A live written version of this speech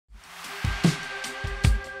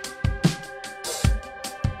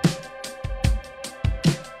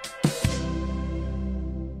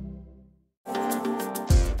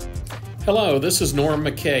Hello, this is Norm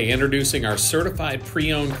McKay introducing our certified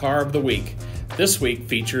pre-owned car of the week. This week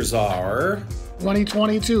features our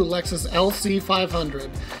 2022 Lexus LC500.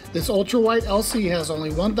 This ultra-white LC has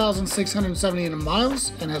only 1,679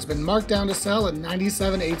 miles and has been marked down to sell at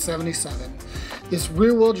 $97,877. This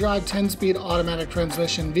rear-wheel drive 10-speed automatic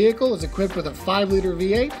transmission vehicle is equipped with a 5-liter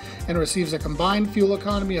V8 and receives a combined fuel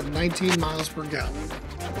economy of 19 miles per gallon.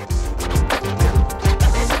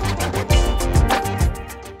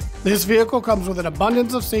 This vehicle comes with an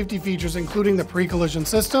abundance of safety features including the pre-collision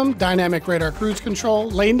system, dynamic radar cruise control,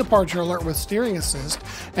 lane departure alert with steering assist,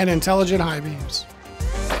 and intelligent high beams.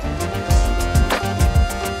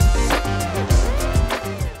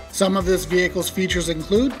 Some of this vehicle's features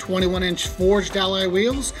include 21-inch forged alloy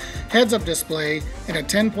wheels, heads-up display, and a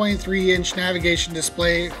 10.3-inch navigation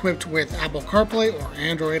display equipped with Apple CarPlay or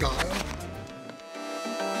Android Auto.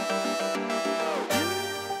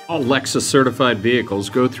 All Lexus certified vehicles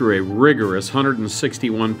go through a rigorous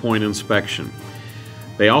 161-point inspection.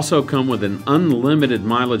 They also come with an unlimited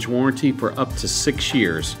mileage warranty for up to 6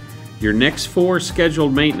 years. Your next 4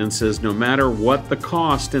 scheduled maintenances, no matter what the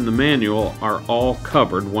cost in the manual, are all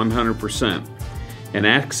covered 100%. And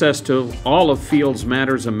access to all of Fields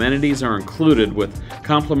Matters amenities are included with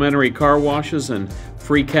complimentary car washes and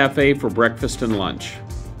free cafe for breakfast and lunch.